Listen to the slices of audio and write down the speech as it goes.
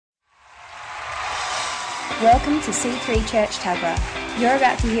Welcome to C3 Church Tuggerah. You're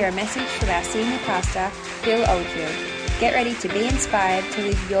about to hear a message from our senior pastor, Bill Oldfield. Get ready to be inspired to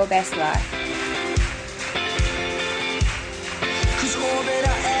live your best life. 'Cause all that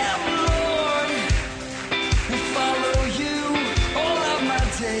I am, Lord, will follow you all of my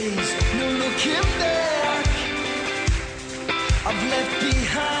days. No looking back. I've left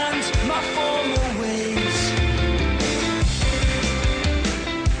behind my former ways.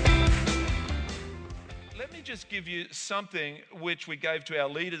 Let me just give you something which we gave to our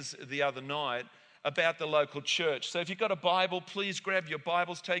leaders the other night about the local church. So if you've got a Bible, please grab your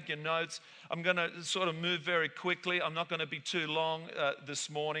Bibles, take your notes. I'm going to sort of move very quickly. I'm not going to be too long this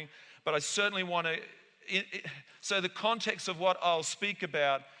morning, but I certainly want to... So the context of what I'll speak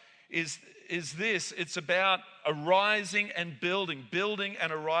about is this. It's about arising and building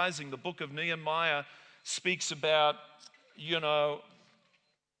and arising. The book of Nehemiah speaks about,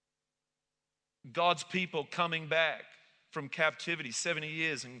 God's people coming back from captivity, 70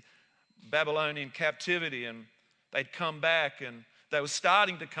 years in Babylonian captivity, and they'd come back and they were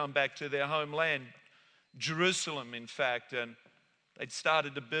starting to come back to their homeland, Jerusalem, in fact, and they'd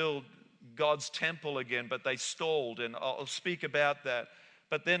started to build God's temple again, but they stalled, and I'll speak about that.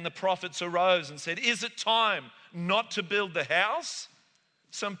 But then the prophets arose and said, is it time not to build the house?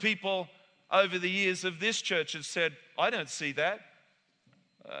 Some people over the years of this church have said, I don't see that.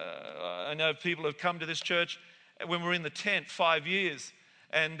 I know people have come to this church when we're in the tent 5 years,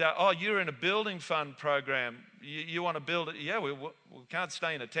 and you're in a building fund program. You want to build it? Yeah, we can't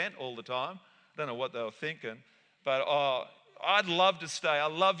stay in a tent all the time. I don't know what they were thinking, but I'd love to stay. I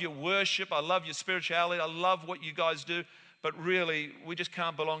love your worship. I love your spirituality. I love what you guys do, but really, we just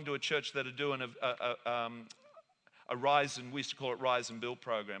can't belong to a church that are doing a rise and we used to call it rise and build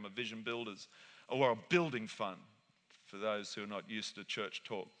program, a vision builders, or a building fund, for those who are not used to church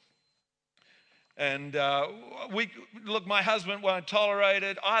talk. And look, my husband won't tolerate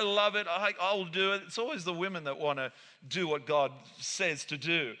it. I love it. I'll do it. It's always the women that want to do what God says to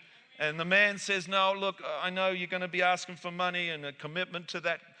do. And the man says, no, look, I know you're going to be asking for money and a commitment to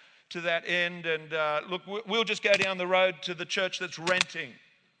that end. And look, we'll just go down the road to the church that's renting.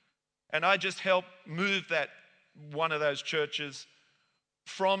 And I just help move that one of those churches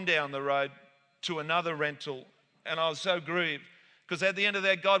from down the road to another rental. And I was so grieved, because at the end of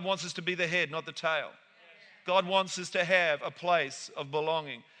that, God wants us to be the head, not the tail. God wants us to have a place of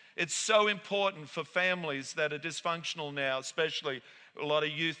belonging. It's so important for families that are dysfunctional now, especially a lot of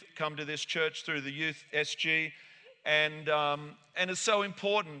youth come to this church through the youth SG. And it's so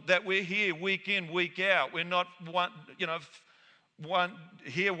important that we're here week in, week out. We're not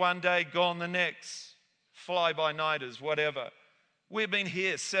here one day, gone the next, fly-by-nighters, whatever. We've been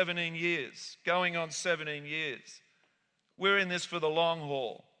here 17 years, going on 17 years. We're in this for the long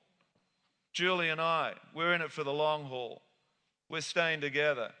haul. Julie and I, we're in it for the long haul. We're staying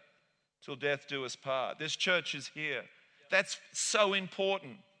together till death do us part. This church is here. That's so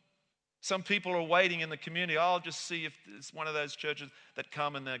important. Some people are waiting in the community. I'll just see if it's one of those churches that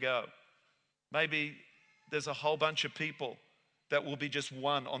come and they go. Maybe there's a whole bunch of people that will be just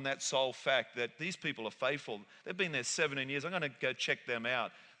one on that sole fact that these people are faithful. They've been there 17 years. I'm going to go check them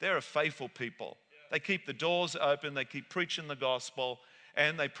out. They're a faithful people. They keep the doors open. They keep preaching the gospel,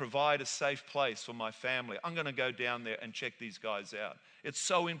 and they provide a safe place for my family. I'm going to go down there and check these guys out. It's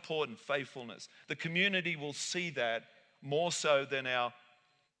so important, faithfulness. The community will see that more so than our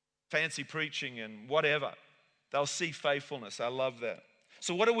fancy preaching and whatever. They'll see faithfulness. I love that.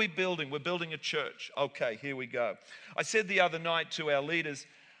 So what are we building? We're building a church. Okay, here we go. I said the other night to our leaders,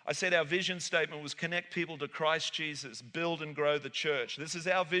 I said our vision statement was connect people to Christ Jesus, build and grow the church. This is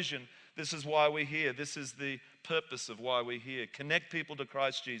our vision. This is why we're here. This is the purpose of why we're here. Connect people to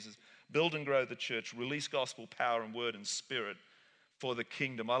Christ Jesus, build and grow the church, release gospel power and word and spirit for the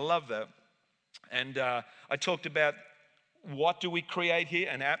kingdom. I love that. And I talked about what do we create here?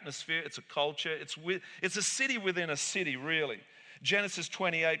 An atmosphere. It's a culture. It's a city within a city, really. Genesis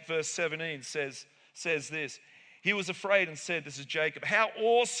 28 verse 17 says this. He was afraid and said, this is Jacob, how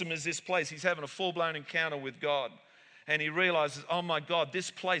awesome is this place? He's having a full-blown encounter with God. And he realizes, oh my God,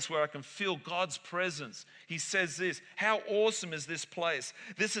 this place where I can feel God's presence. He says this, how awesome is this place?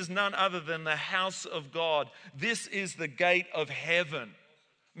 This is none other than the house of God. This is the gate of heaven.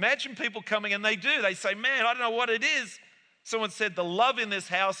 Imagine people coming, and they do. They say, man, I don't know what it is. Someone said the love in this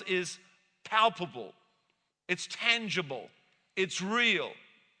house is palpable. It's tangible. It's real.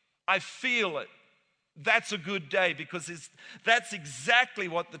 I feel it. That's a good day, because that's exactly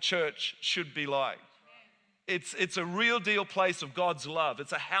what the church should be like. It's a real deal place of God's love.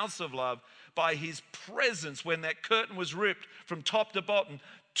 It's a house of love by his presence. When that curtain was ripped from top to bottom,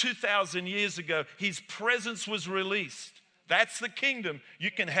 2,000 years ago, his presence was released. That's the kingdom.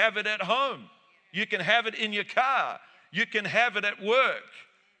 You can have it at home. You can have it in your car. You can have it at work.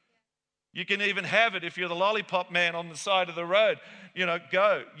 You can even have it if you're the lollipop man on the side of the road.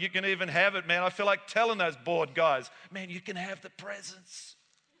 Go. You can even have it, man. I feel like telling those bored guys, man, you can have the presence.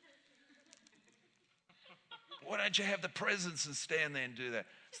 Why don't you have the presence and stand there and do that?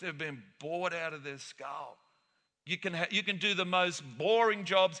 Instead of being bored out of their skull. You can do the most boring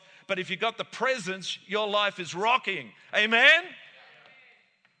jobs, but if you've got the presence, your life is rocking. Amen?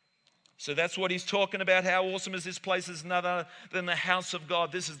 So that's what he's talking about. How awesome is this place? Is none other than the house of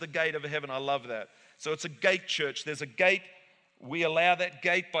God. This is the gate of heaven. I love that. So it's a gate church. There's a gate. We allow that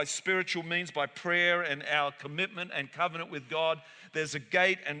gate by spiritual means, by prayer and our commitment and covenant with God. There's a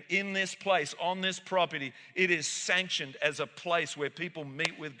gate, and in this place, on this property, it is sanctioned as a place where people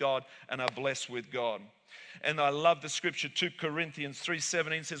meet with God and are blessed with God. And I love the scripture, 2 Corinthians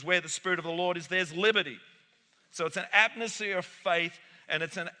 3:17 says, where the Spirit of the Lord is, there's liberty. So it's an atmosphere of faith, and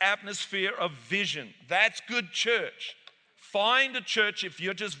it's an atmosphere of vision. That's good church. Find a church, if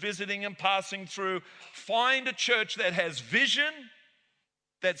you're just visiting and passing through, find a church that has vision,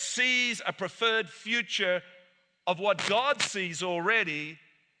 that sees a preferred future of what God sees already,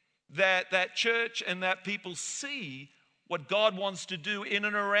 that church and that people see what God wants to do in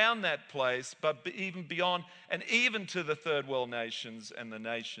and around that place, but even beyond, and even to the third world nations and the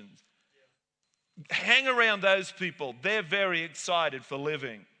nations. Hang around those people. They're very excited for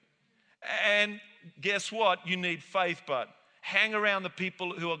living. And guess what? You need faith, but hang around the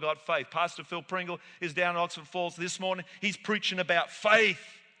people who have got faith. Pastor Phil Pringle is down at Oxford Falls this morning. He's preaching about faith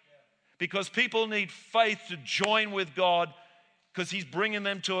because people need faith to join with God, because he's bringing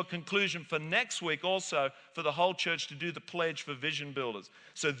them to a conclusion for next week also for the whole church to do the pledge for vision builders.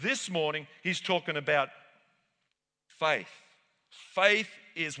 So this morning, he's talking about faith. Faith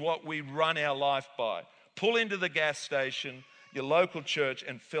is what we run our life by. Pull into the gas station, your local church,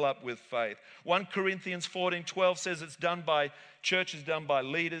 and fill up with faith. 1 Corinthians 14:12 says church is done by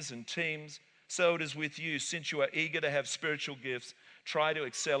leaders and teams. So it is with you. Since you are eager to have spiritual gifts, try to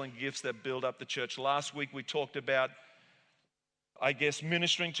excel in gifts that build up the church. Last week we talked about,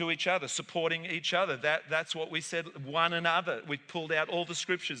 ministering to each other, supporting each other. That's what we said, one another. We pulled out all the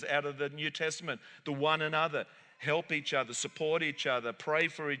scriptures out of the New Testament, the one another. Help each other, support each other, pray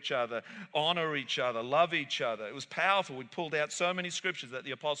for each other, honor each other, love each other. It was powerful. We pulled out so many scriptures that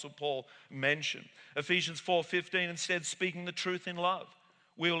the Apostle Paul mentioned. Ephesians 4:15, instead speaking the truth in love.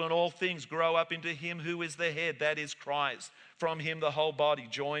 We will in all things grow up into him who is the head, that is Christ. From him the whole body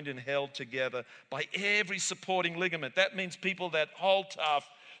joined and held together by every supporting ligament. That means people that hold tough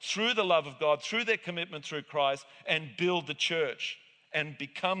through the love of God, through their commitment through Christ, and build the church and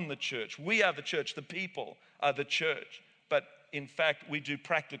become the church. We are the church. The people are the church. But in fact, we do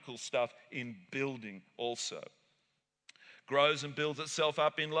practical stuff in building also. Grows and builds itself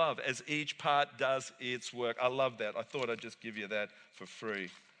up in love as each part does its work. I love that. I thought I'd just give you that for free.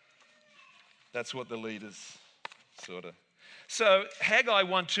 That's what the leaders sort of. So Haggai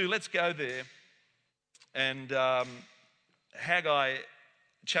 1:2, let's go there. And Haggai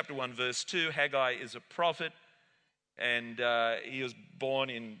chapter 1 verse 2, Haggai is a prophet, and he was born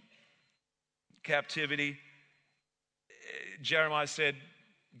in captivity. Jeremiah said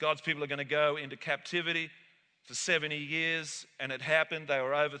God's people are going to go into captivity for 70 years, and it happened. They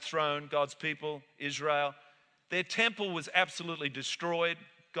were overthrown, God's people, Israel. Their temple was absolutely destroyed.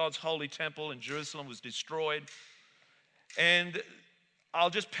 God's holy temple in Jerusalem was destroyed. And I'll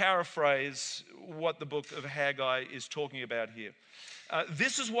just paraphrase what the book of Haggai is talking about here.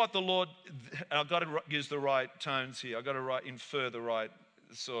 This is what the Lord, I've got to use the right tones here. I've got to infer the right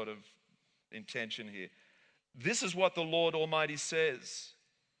sort of intention here. This is what the Lord Almighty says.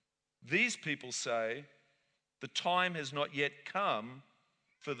 These people say, the time has not yet come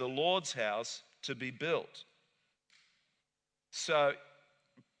for the Lord's house to be built. So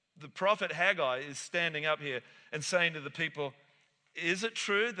the prophet Haggai is standing up here and saying to the people, is it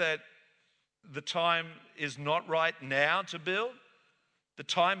true that the time is not right now to build? The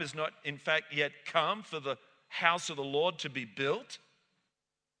time has not, in fact, yet come for the house of the Lord to be built?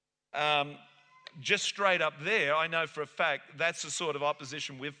 Just straight up there, I know for a fact that's the sort of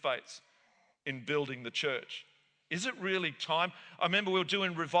opposition we've faced in building the church. Is it really time? I remember we were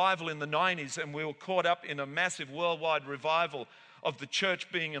doing revival in the 90s, and we were caught up in a massive worldwide revival of the church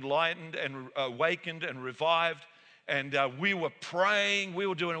being enlightened and awakened and revived. And we were praying, we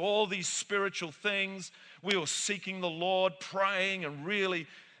were doing all these spiritual things. We were seeking the Lord, praying and really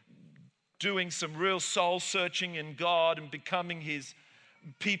doing some real soul searching in God and becoming his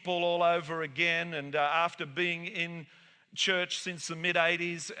people all over again. And after being in church since the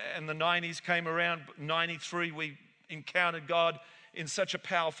mid-'80s, and the '90s came around. '93, we encountered God in such a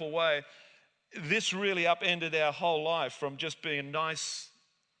powerful way. This really upended our whole life from just being nice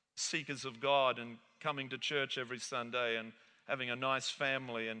seekers of God and coming to church every Sunday and having a nice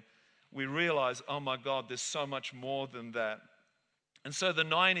family. And we realized, oh my God, there's so much more than that. And so the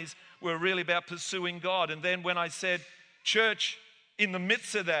 '90s were really about pursuing God. And then when I said, church, in the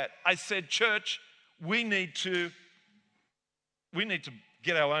midst of that, I said, church, we need to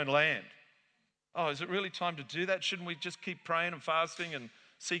get our own land. Oh, is it really time to do that? Shouldn't we just keep praying and fasting and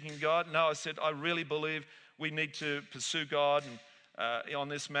seeking God? No, I said, I really believe we need to pursue God and on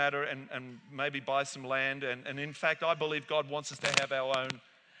this matter and maybe buy some land. And in fact, I believe God wants us to have our own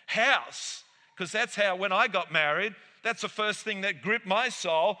house, because that's how, when I got married, that's the first thing that gripped my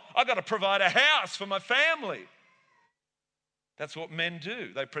soul. I got to provide a house for my family. That's what men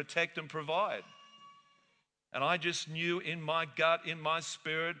do. They protect and provide. And I just knew in my gut, in my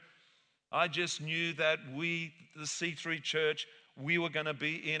spirit, I just knew that we, the C3 Church, we were going to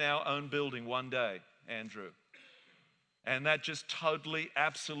be in our own building one day, Andrew. And that just totally,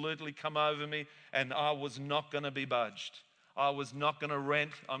 absolutely come over me, and I was not going to be budged. I was not going to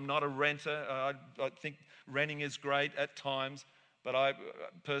rent. I'm not a renter. I think renting is great at times, but I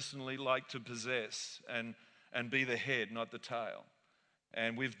personally like to possess and be the head, not the tail.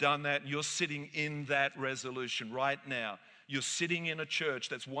 And we've done that. You're sitting in that resolution right now. You're sitting in a church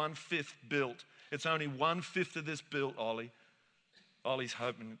that's 1/5 built. It's only 1/5 of this built, Ollie. Ollie's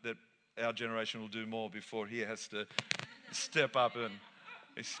hoping that our generation will do more before he has to step up and,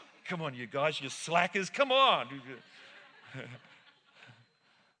 come on, you guys, you slackers, come on.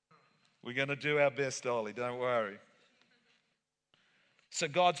 We're going to do our best, Ollie, don't worry. So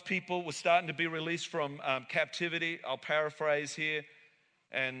God's people were starting to be released from captivity. I'll paraphrase here.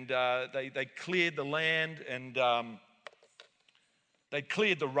 And they cleared the land, and they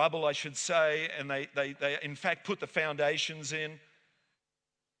cleared the rubble, I should say, and they in fact put the foundations in.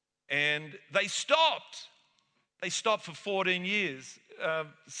 And they stopped. They stopped for 14 years.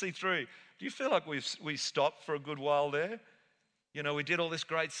 C3, do you feel like we stopped for a good while there? You know, we did all this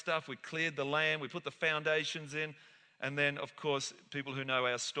great stuff. We cleared the land. We put the foundations in. And then, of course, people who know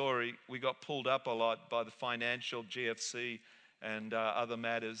our story, we got pulled up a lot by the financial GFC and other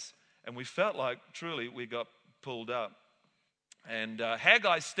matters. And we felt like, truly, we got pulled up. And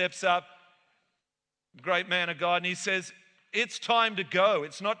Haggai steps up, great man of God, and he says, it's time to go.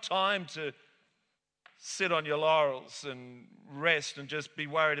 It's not time to sit on your laurels and rest and just be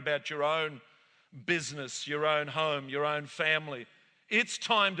worried about your own business, your own home, your own family. It's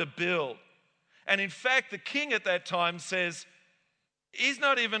time to build. And in fact, the king at that time says, he's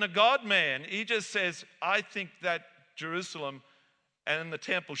not even a God man. He just says, I think that Jerusalem and the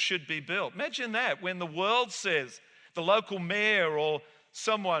temple should be built. Imagine that, when the world says, the local mayor or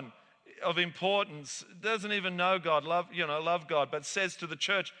someone of importance doesn't even know God, love God, but says to the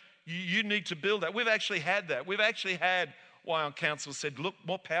church, you need to build that. We've actually had that. We've actually had Wyong Council said, look,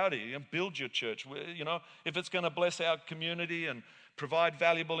 more power to you, and build your church. You know, if it's going to bless our community and provide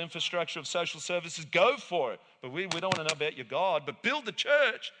valuable infrastructure of social services, go for it. But we don't want to know about your God, but build the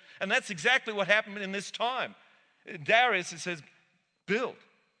church. And that's exactly what happened in this time. Darius, it says, build.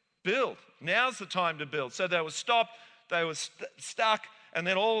 Now's the time to build. So they were stopped, they were stuck, and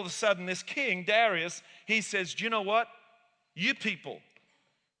then all of a sudden this king, Darius, he says, do you know what? You people,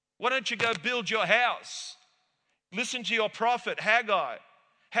 why don't you go build your house? Listen to your prophet, Haggai.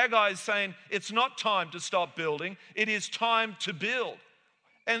 Haggai is saying, it's not time to stop building. It is time to build.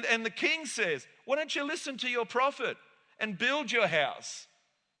 And the king says, why don't you listen to your prophet and build your house?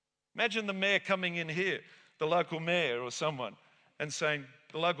 Imagine the mayor coming in here, the local mayor or someone, and saying,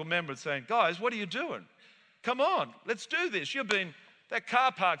 the local member saying, guys, what are you doing? Come on, let's do this. That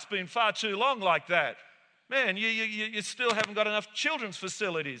car park's been far too long like that. Man, you still haven't got enough children's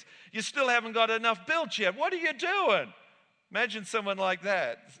facilities. You still haven't got enough built yet. What are you doing? Imagine someone like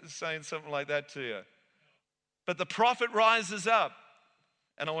that saying something like that to you. But the prophet rises up.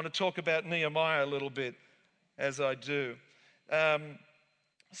 And I want to talk about Nehemiah a little bit as I do.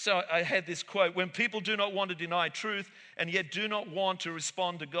 So I had this quote, when people do not want to deny truth and yet do not want to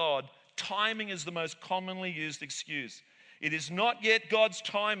respond to God, timing is the most commonly used excuse. It is not yet God's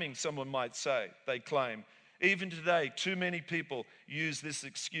timing, someone might say, they claim. Even today, too many people use this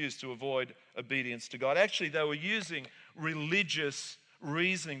excuse to avoid obedience to God. Actually, they were using religious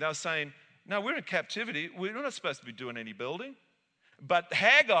reasoning. They were saying, no, we're in captivity. We're not supposed to be doing any building. But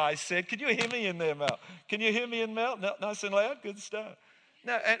Haggai said, can you hear me in there, Mel? Can you hear me in Mel? No, nice and loud? Good stuff.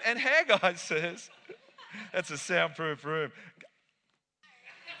 No, and Haggai says, that's a soundproof room.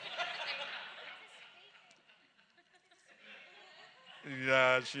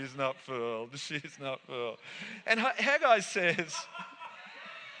 Yeah, she's not fooled. She's not fooled. And Haggai says,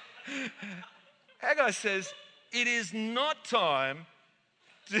 it is not time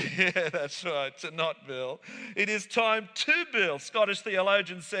yeah, that's right, to not build. It is time to build. Scottish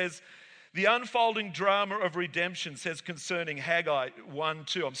theologian says, the unfolding drama of redemption says concerning Haggai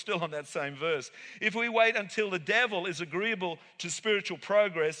 1:2. I'm still on that same verse. If we wait until the devil is agreeable to spiritual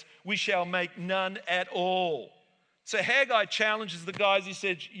progress, we shall make none at all. So Haggai challenges the guys. He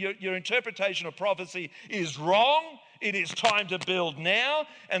said, your interpretation of prophecy is wrong. It is time to build now.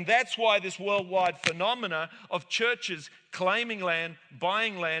 And that's why this worldwide phenomena of churches claiming land,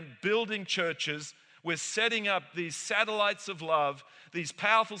 buying land, building churches, we're setting up these satellites of love, these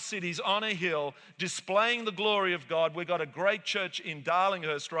powerful cities on a hill, displaying the glory of God. We've got a great church in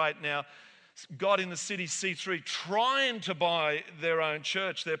Darlinghurst right now, God in the City C3, trying to buy their own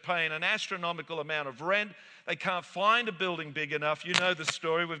church. They're paying an astronomical amount of rent. They can't find a building big enough. You know the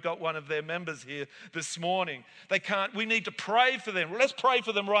story. We've got one of their members here this morning. We need to pray for them. Let's pray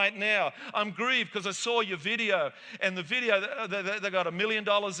for them right now. I'm grieved because I saw your video. And the video, they got $1 million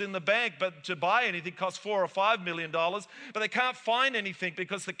in the bank, but to buy anything costs $4 or $5 million. But they can't find anything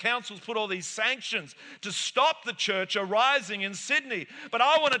because the council's put all these sanctions to stop the church arising in Sydney. But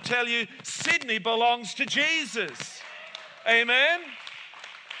I want to tell you, Sydney belongs to Jesus. Amen?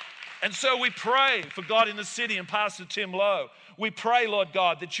 And so we pray for God in the City and Pastor Tim Lowe. We pray, Lord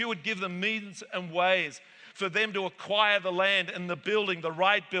God, that you would give them means and ways for them to acquire the land and the building, the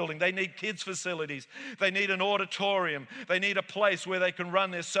right building. They need kids' facilities. They need an auditorium. They need a place where they can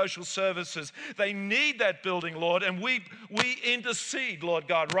run their social services. They need that building, Lord. And we intercede, Lord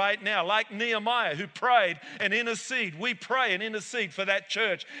God, right now, like Nehemiah who prayed and intercede. We pray and intercede for that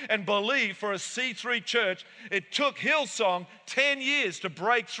church and believe for a C3 church. It took Hillsong 10 years to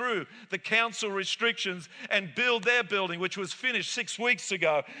break through the council restrictions and build their building, which was finished 6 weeks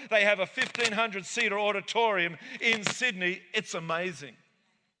ago. They have a 1,500-seater auditorium in Sydney. It's amazing.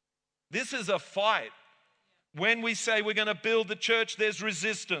 This is a fight. When we say we're going to build the church, there's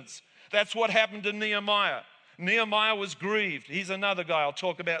resistance. That's what happened to Nehemiah. Nehemiah was grieved. He's another guy I'll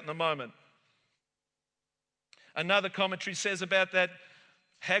talk about in a moment. Another commentary says about that,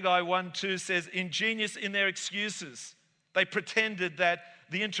 Haggai 1:2 says, ingenious in their excuses. They pretended that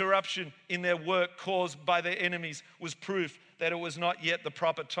the interruption in their work caused by their enemies was proof that it was not yet the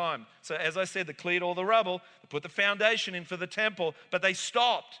proper time. So as I said, they cleared all the rubble, they put the foundation in for the temple, but they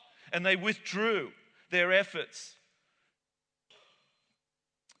stopped and they withdrew their efforts.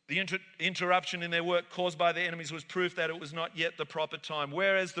 The interruption in their work caused by their enemies was proof that it was not yet the proper time,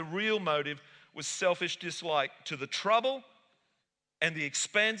 whereas the real motive was selfish dislike to the trouble and the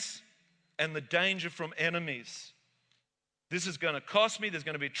expense and the danger from enemies. This is going to cost me. There's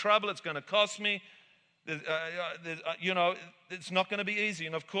going to be trouble. It's going to cost me. It's not going to be easy.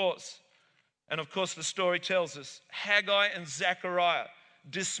 And of course, the story tells us Haggai and Zechariah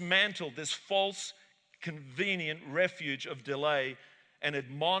dismantled this false, convenient refuge of delay and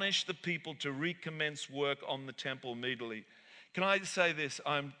admonished the people to recommence work on the temple immediately. Can I say this?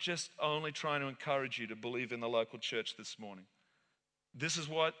 I'm just only trying to encourage you to believe in the local church this morning. This is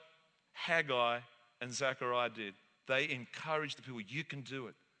what Haggai and Zechariah did. They encouraged the people, you can do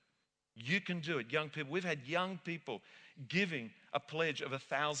it. You can do it. Young people, we've had young people giving a pledge of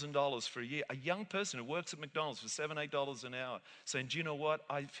 $1,000 for a year. A young person who works at McDonald's for $7, $8 an hour saying, do you know what?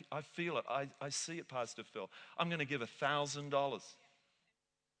 I feel it. I see it, Pastor Phil. I'm going to give $1,000.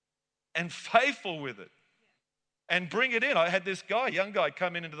 And faithful with it. And bring it in. I had this young guy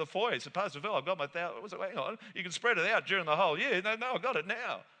come into the foyer. He said, Pastor Phil, I've got my $1,000. Hang on, you can spread it out during the whole year. No, I got it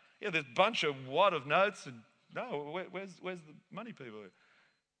now. Yeah, there's a bunch of wad of notes and no, where's the money people?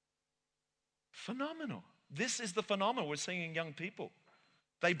 Phenomenal. This is the phenomenon we're seeing in young people.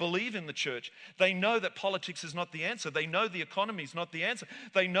 They believe in the church. They know that politics is not the answer. They know the economy is not the answer.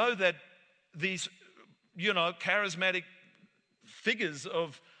 They know that these, charismatic figures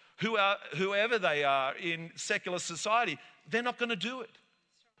of whoever they are in secular society, they're not going to do it.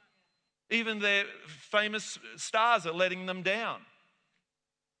 Even their famous stars are letting them down.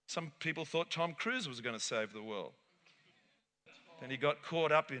 Some people thought Tom Cruise was going to save the world. Then he got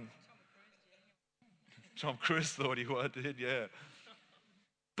caught up in... Tom Cruise thought he did, yeah.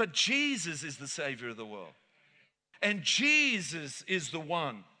 But Jesus is the Savior of the world. And Jesus is the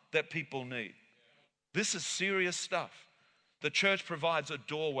one that people need. This is serious stuff. The church provides a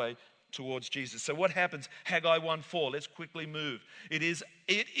doorway towards Jesus. So what happens? Haggai 1:4. Let's quickly move. It is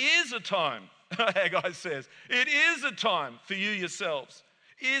a time, Haggai says. It is a time for you yourselves.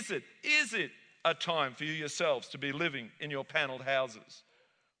 Is it a time for you yourselves to be living in your paneled houses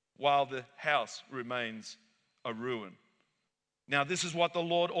while the house remains a ruin? Now, this is what the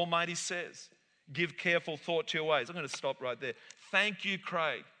Lord Almighty says. Give careful thought to your ways. I'm going to stop right there. Thank you,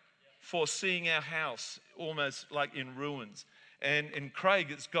 Craig, for seeing our house almost like in ruins. And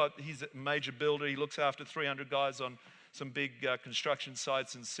Craig, he's a major builder. He looks after 300 guys on some big construction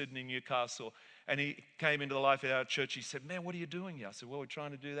sites in Sydney, Newcastle. And he came into the life of our church. He said, man, what are you doing here? I said, well, we're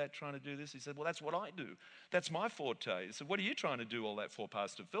trying to do that, trying to do this. He said, well, that's what I do. That's my forte. He said, what are you trying to do all that for,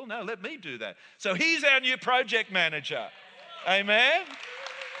 Pastor Phil? No, let me do that. So he's our new project manager. Amen?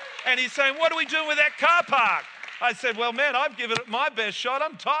 And he's saying, what are we doing with that car park? I said, well, man, I've given it my best shot.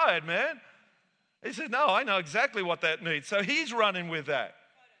 I'm tired, man. He said, no, I know exactly what that needs. So he's running with that.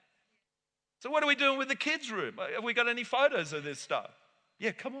 So what are we doing with the kids' room? Have we got any photos of this stuff?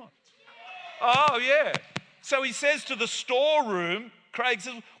 Yeah, come on. Oh, yeah. So he says to the storeroom, Craig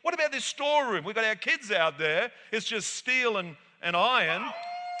says, what about this storeroom? We've got our kids out there. It's just steel and iron.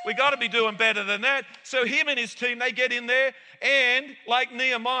 We got to be doing better than that. So him and his team, they get in there, and like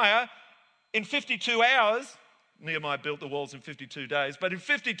Nehemiah, in 52 hours, Nehemiah built the walls in 52 days, but in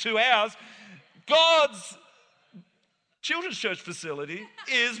 52 hours, God's children's church facility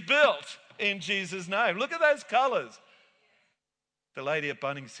is built in Jesus' name. Look at those colors. The lady at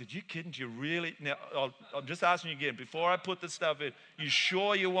Bunnings said, you kidding? Do you really? Now, I'm just asking you again, before I put the stuff in, you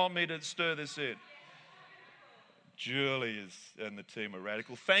sure you want me to stir this in? Julie and the team are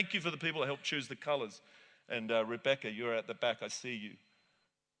radical. Thank you for the people who helped choose the colors. And Rebecca, you're at the back, I see you,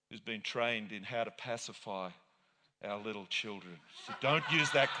 who's been trained in how to pacify our little children. So don't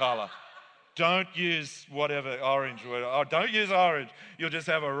use that color. Don't use whatever, orange. Oh, don't use orange. You'll just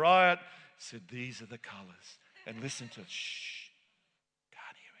have a riot. Said, these are the colors. And listen to, shh,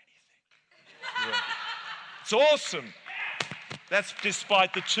 can't hear anything. It's awesome. That's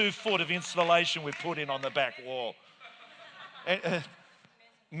despite the 2 foot of insulation we put in on the back wall.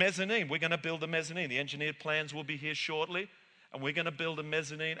 Mezzanine, we're going to build a mezzanine. The engineered plans will be here shortly. And we're going to build a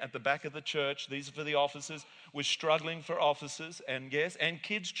mezzanine at the back of the church. These are for the offices. We're struggling for offices, and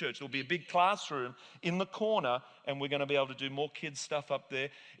kids' church. There'll be a big classroom in the corner, and we're going to be able to do more kids' stuff up there.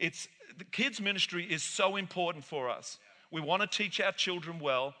 The kids' ministry is so important for us. We want to teach our children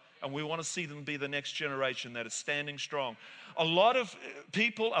well, and we want to see them be the next generation that is standing strong. A lot of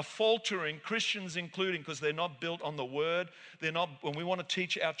people are faltering, Christians including, because they're not built on the Word. And we want to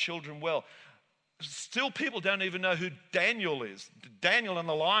teach our children well. Still, people don't even know who Daniel is. Daniel and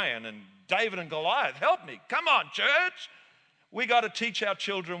the lion and David and Goliath. Help me. Come on, church. We got to teach our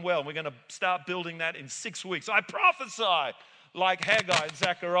children well. We're going to start building that in 6 weeks. I prophesy like Haggai and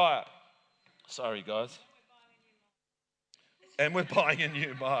Zechariah. Sorry, guys. And we're buying a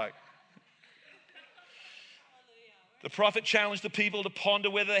new mic. The prophet challenged the people to ponder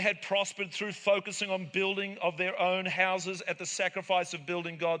whether they had prospered through focusing on building of their own houses at the sacrifice of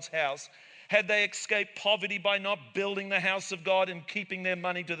building God's house. Had they escaped poverty by not building the house of God and keeping their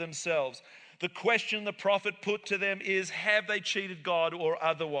money to themselves? The question the prophet put to them is, have they cheated God or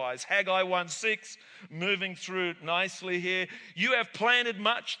otherwise? Haggai 1:6, moving through nicely here. You have planted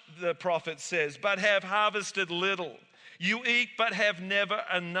much, the prophet says, but have harvested little. You eat but have never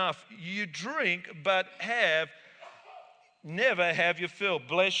enough. You drink but never have your fill.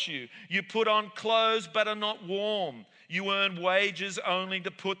 Bless you. You put on clothes but are not warm. You earn wages only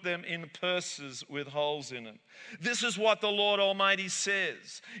to put them in purses with holes in it. This is what the Lord Almighty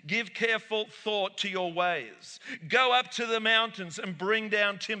says. Give careful thought to your ways. Go up to the mountains and bring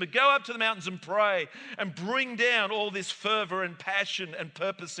down timber. Go up to the mountains and pray and bring down all this fervor and passion and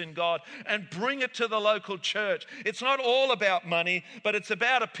purpose in God and bring it to the local church. It's not all about money, but it's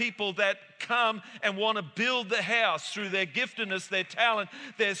about a people that come and want to build the house through their giftedness, their talent,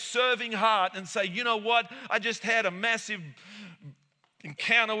 their serving heart, and say, you know what? I just had a massive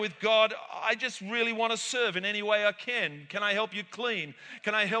encounter with God. I just really want to serve in any way I can. Can I help you clean?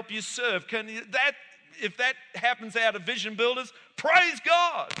 Can I help you serve? If that happens out of Vision Builders, praise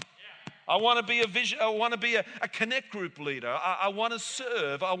God. I want to be a connect group leader. I want to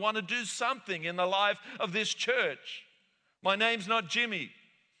serve. I want to do something in the life of this church. My name's not Jimmy.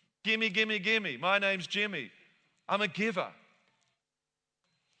 Gimme, gimme, gimme. My name's Jimmy. I'm a giver.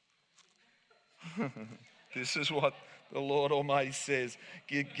 This is what the Lord Almighty says.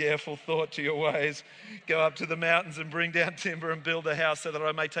 Give careful thought to your ways. Go up to the mountains and bring down timber and build a house so that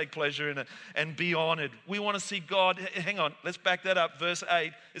I may take pleasure in it and be honored. We want to see God. Hang on, let's back that up. Verse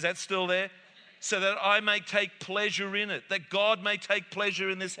 8, is that still there? So that I may take pleasure in it, that God may take pleasure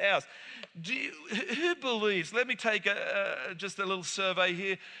in this house. Who believes, let me take just a little survey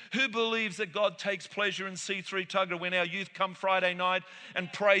here. Who believes that God takes pleasure in C3 Tuggerah when our youth come Friday night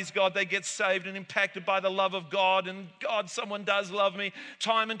and praise God, they get saved and impacted by the love of God, and God, someone does love me.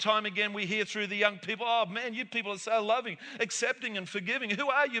 Time and time again we hear through the young people, oh man, you people are so loving, accepting and forgiving. Who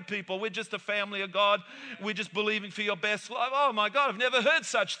are you people? We're just a family of God. We're just believing for your best life. Oh my God, I've never heard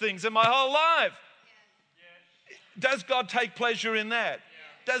such things in my whole life. Does God take pleasure in that?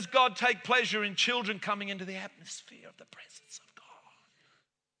 Does God take pleasure in children coming into the atmosphere of the presence of God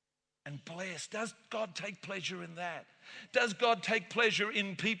and bless? Does God take pleasure in that? Does God take pleasure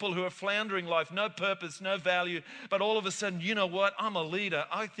in people who are floundering life, no purpose, no value, but all of a sudden, you know what? I'm a leader.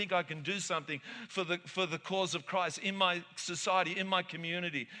 I think I can do something for the cause of Christ in my society, in my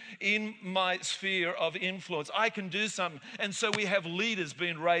community, in my sphere of influence. I can do something. And so we have leaders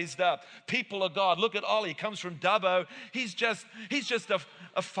being raised up. People of God. Look at Ollie. He comes from Dubbo. He's just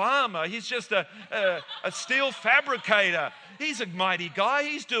a farmer. He's just a steel fabricator. He's a mighty guy.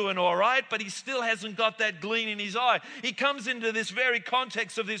 He's doing all right, but he still hasn't got that gleam in his eye. He comes into this very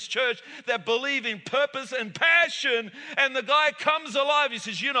context of this church that believe in purpose and passion, and the guy comes alive. He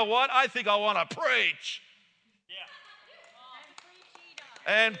says, you know what? I think I want to preach.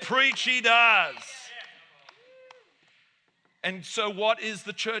 Yeah. And preach he does. And so what is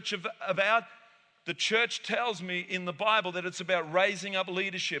the church about? The church tells me in the Bible that it's about raising up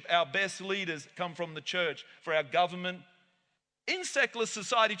leadership. Our best leaders come from the church, for our government, in secular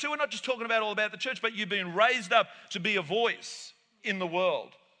society too. We're not just talking about all about the church, but you've been raised up to be a voice in the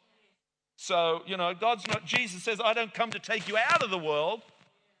world. So, Jesus says, I don't come to take you out of the world,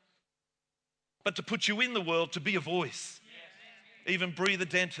 but to put you in the world, to be a voice. Even Bree the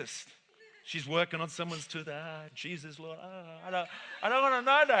dentist. She's working on someone's tooth. Jesus, Lord. I don't want to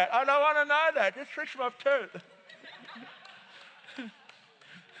know that. I don't want to know that. Just fix my tooth.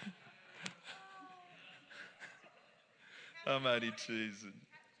 I'm only teasing.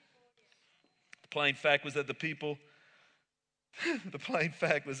 The plain fact was that the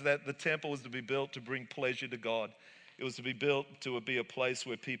temple was to be built to bring pleasure to God. It was to be built to be a place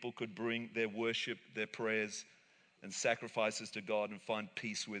where people could bring their worship, their prayers, and sacrifices to God and find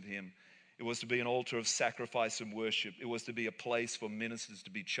peace with Him. It was to be an altar of sacrifice and worship. It was to be a place for ministers to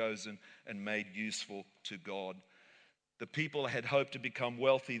be chosen and made useful to God. The people had hoped to become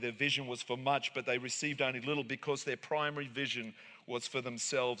wealthy. Their vision was for much, but they received only little because their primary vision was for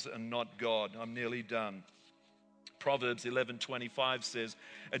themselves and not God. I'm nearly done. Proverbs 11:25 says,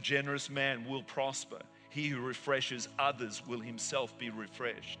 a generous man will prosper. He who refreshes others will himself be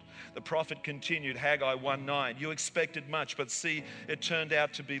refreshed. The prophet continued, Haggai 1:9, you expected much, but see, it turned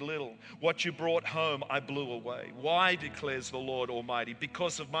out to be little. What you brought home, I blew away. Why, declares the Lord Almighty?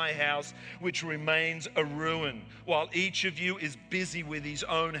 Because of my house, which remains a ruin, while each of you is busy with his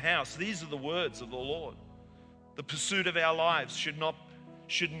own house. These are the words of the Lord. The pursuit of our lives should not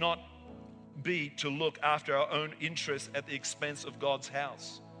be to look after our own interests at the expense of God's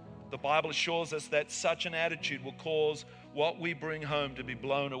house. The Bible assures us that such an attitude will cause what we bring home to be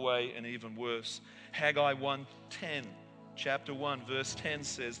blown away and even worse. Haggai 1:10, chapter 1, verse 10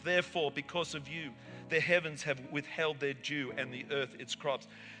 says, therefore, because of you, the heavens have withheld their dew and the earth its crops.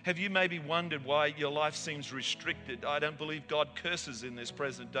 Have you maybe wondered why your life seems restricted? I don't believe God curses in this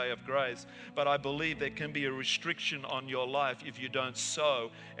present day of grace, but I believe there can be a restriction on your life if you don't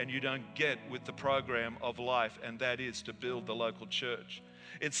sow and you don't get with the program of life, and that is to build the local church.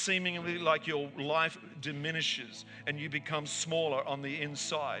 It's seemingly like your life diminishes and you become smaller on the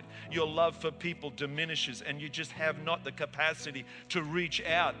inside. Your love for people diminishes and you just have not the capacity to reach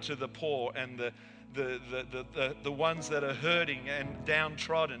out to the poor and the ones that are hurting and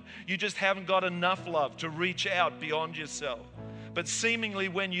downtrodden. You just haven't got enough love to reach out beyond yourself. But seemingly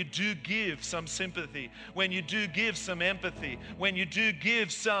when you do give some sympathy, when you do give some empathy, when you do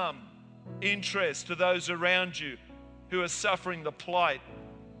give some interest to those around you who are suffering the plight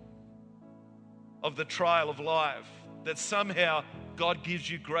of the trial of life, that somehow God gives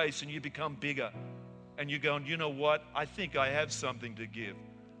you grace and you become bigger. And you're going, you know what? I think I have something to give.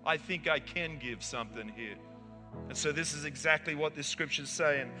 I think I can give something here. And so this is exactly what this scripture is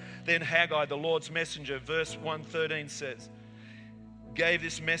saying. Then Haggai, the Lord's messenger, verse 1:13 says, gave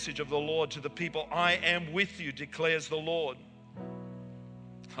this message of the Lord to the people. I am with you, declares the Lord.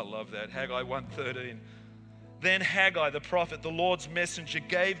 I love that. Haggai 1:13. Then Haggai, the prophet, the Lord's messenger,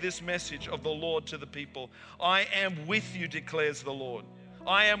 gave this message of the Lord to the people. I am with you, declares the Lord.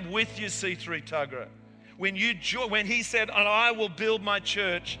 I am with you, C3 Tuggerah. When he said, and I will build my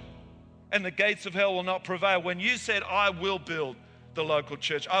church and the gates of hell will not prevail. When you said, I will build, the local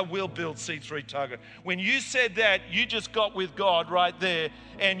church. I will build C3 Tuggerah. When you said that, you just got with God right there,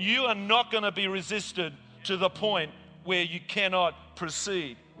 and you are not going to be resisted to the point where you cannot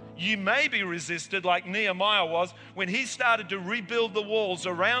proceed. You may be resisted like Nehemiah was when he started to rebuild the walls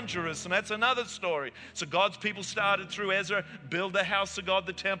around Jerusalem. That's another story. So God's people started through Ezra, build the house of God,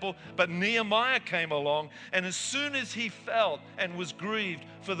 the temple. But Nehemiah came along, and as soon as he felt and was grieved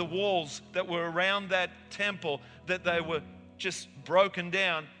for the walls that were around that temple, that they were just broken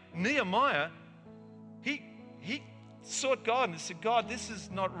down, Nehemiah, he sought God and said, God, this is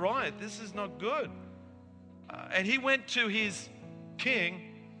not right. This is not good. And he went to his king,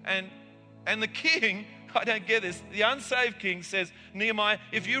 and the king, I don't get this, the unsaved king says, Nehemiah,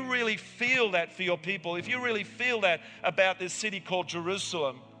 if you really feel that for your people, if you really feel that about this city called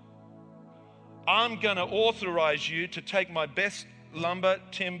Jerusalem, I'm going to authorize you to take my best lumber,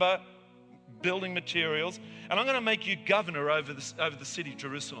 timber, building materials, and I'm going to make you governor over the city of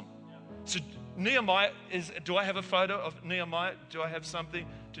Jerusalem. So Nehemiah do I have a photo of Nehemiah? Do I have something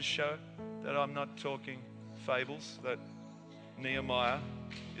to show that I'm not talking fables, that Nehemiah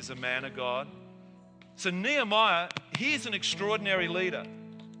is a man of God? So Nehemiah, he's an extraordinary leader.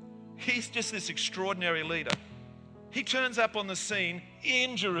 He's just this extraordinary leader. He turns up on the scene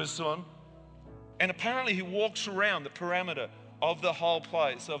in Jerusalem, and apparently he walks around the perimeter of the whole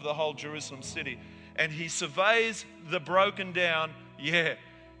place, of the whole Jerusalem city, and he surveys the broken down, he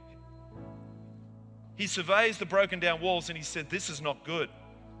surveys the broken down walls, and he said, this is not good.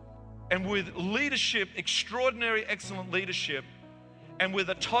 And with leadership, extraordinary, excellent leadership, and with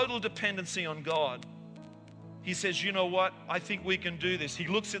a total dependency on God, he says, you know what? I think we can do this. He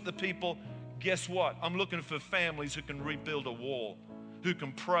looks at the people. Guess what? I'm looking for families who can rebuild a wall, who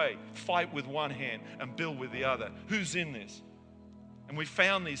can pray, fight with one hand and build with the other. Who's in this? And we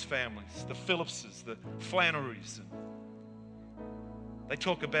found these families, the Phillipses, the Flannerys. And they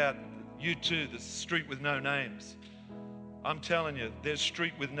talk about you too, the street with no names. I'm telling you, there's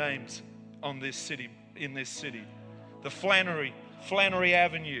street with names on this city, in this city. The Flannery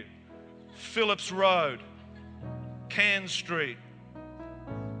Avenue, Phillips Road, Cann Street,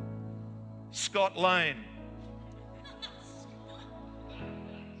 Scott Lane,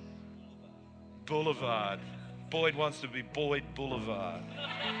 Boulevard. Boyd wants to be Boyd Boulevard.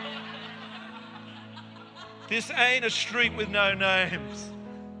 This ain't a street with no names.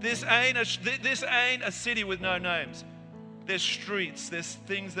 This ain't a city with no names. There's streets, there's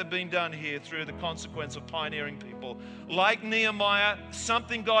things that have been done here through the consequence of pioneering people. Like Nehemiah,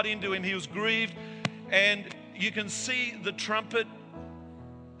 something got into him. He was grieved, and you can see the trumpet.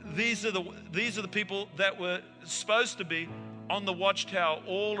 These are the people that were supposed to be on the watchtower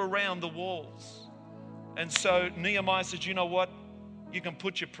all around the walls. And so Nehemiah says, you know what? You can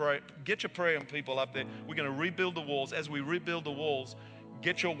get your praying people up there. We're going to rebuild the walls. As we rebuild the walls,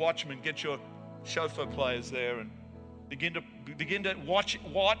 get your watchmen, get your chauffeur players there, and begin to watch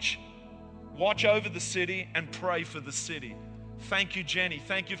over the city and pray for the city. Thank you, Jenny.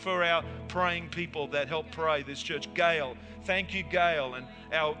 Thank you for our praying people that help pray this church. Gail, thank you, Gail, and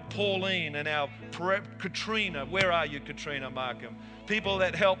our Pauline and our Katrina. Where are you, Katrina Markham? People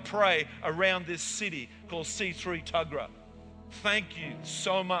that help pray around this city called C3 Tuggerah. Thank you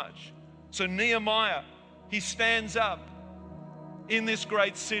so much. So Nehemiah, he stands up in this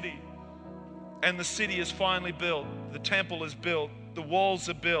great city, and the city is finally built. The temple is built. The walls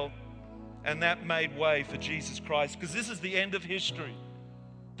are built. And that made way for Jesus Christ, because this is the end of history.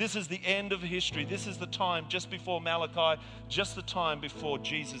 This is the end of history. This is the time just before Malachi, just the time before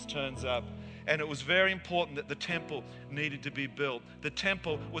Jesus turns up. And it was very important that the temple needed to be built. The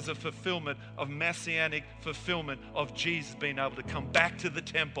temple was a fulfillment of messianic fulfillment of Jesus being able to come back to the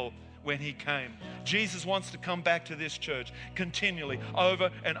temple when he came. Jesus wants to come back to this church continually,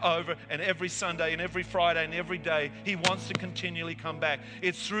 over and over, and every Sunday and every Friday and every day. He wants to continually come back.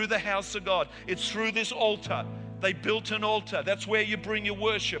 It's through the house of God. It's through this altar. They built an altar. That's where you bring your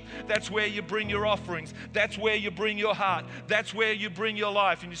worship. That's where you bring your offerings. That's where you bring your heart. That's where you bring your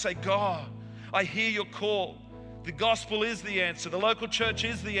life. And you say, God, I hear your call. The gospel is the answer. The local church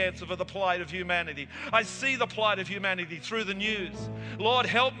is the answer for the plight of humanity. I see the plight of humanity through the news. Lord,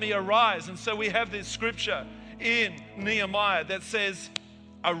 help me arise. And so we have this scripture in Nehemiah that says,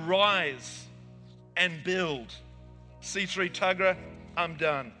 arise and build. C3 Tuggerah, I'm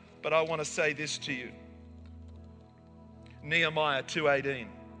done. But I want to say this to you. Nehemiah 2:18.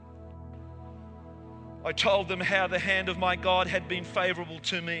 I told them how the hand of my God had been favorable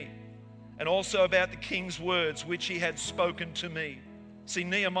to me, and also about the king's words which he had spoken to me. See,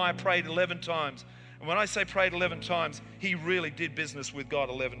 Nehemiah prayed 11 times. And when I say prayed 11 times, he really did business with God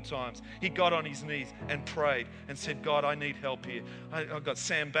 11 times. He got on his knees and prayed and said, God, I need help here. I've got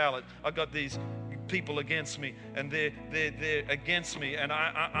Sam Ballard. I've got these people against me, and they're against me, and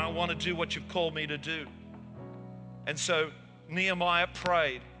I want to do what you've called me to do. And so Nehemiah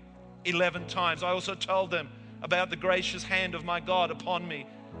prayed 11 times. I also told them about the gracious hand of my God upon me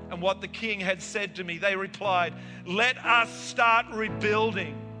and what the king had said to me. They replied, let us start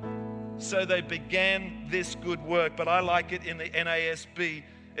rebuilding. So they began this good work. But I like it in the NASB.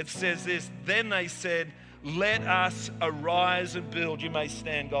 It says this, then they said, let us arise and build. You may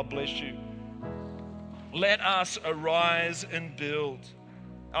stand, God bless you. Let us arise and build.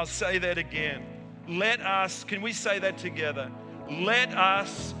 I'll say that again. Let us, can we say that together? Let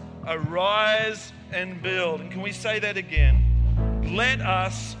us arise and build. And can we say that again? Let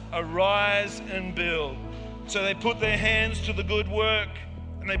us arise and build. So they put their hands to the good work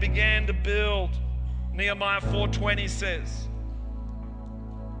and they began to build. Nehemiah 4:20 says,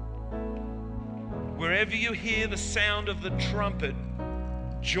 wherever you hear the sound of the trumpet,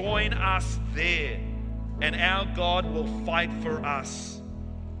 join us there, and our God will fight for us.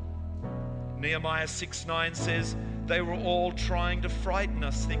 Nehemiah 6:9 says, they were all trying to frighten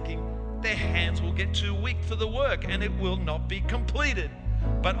us, thinking their hands will get too weak for the work and it will not be completed.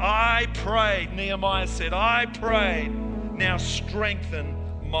 But I prayed, Nehemiah said, I prayed, now strengthen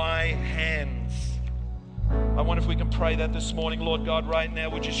my hands. I wonder if we can pray that this morning. Lord God, right now,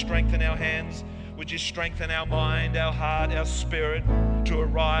 would you strengthen our hands? Would you strengthen our mind, our heart, our spirit to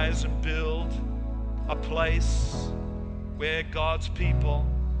arise and build a place where God's people,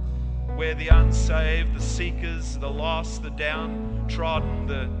 where the unsaved, the seekers, the lost, the downtrodden,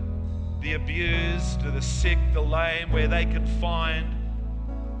 the abused, the sick, the lame, where they can find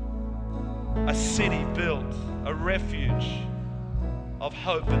a city built, a refuge of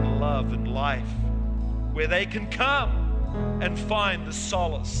hope and love and life, where they can come and find the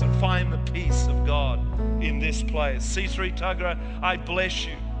solace and find the peace of God in this place. C3 Tuggerah, I bless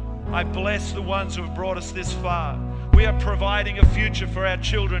you. I bless the ones who have brought us this far. We are providing a future for our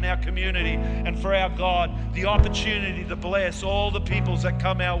children, our community, and for our God, the opportunity to bless all the peoples that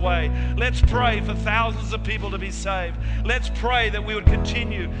come our way. Let's pray for thousands of people to be saved. Let's pray that we would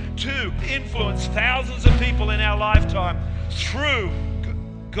continue to influence thousands of people in our lifetime through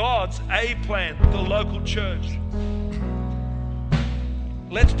God's A plan, the local church.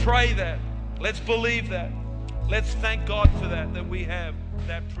 Let's pray that. Let's believe that. Let's thank God for that we have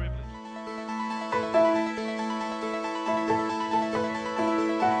that privilege.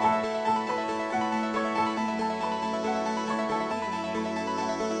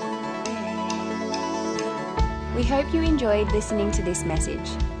 We hope you enjoyed listening to this message.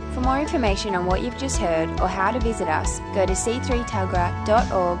 For more information on what you've just heard or how to visit us, go to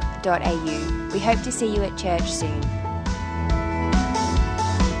c3tuggerah.org.au. We hope to see you at church soon.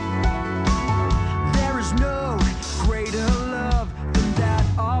 There is no greater love than that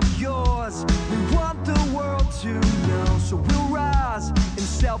of yours. We want the world to know, so we'll rise in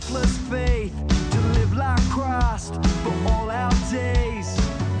selfless faith.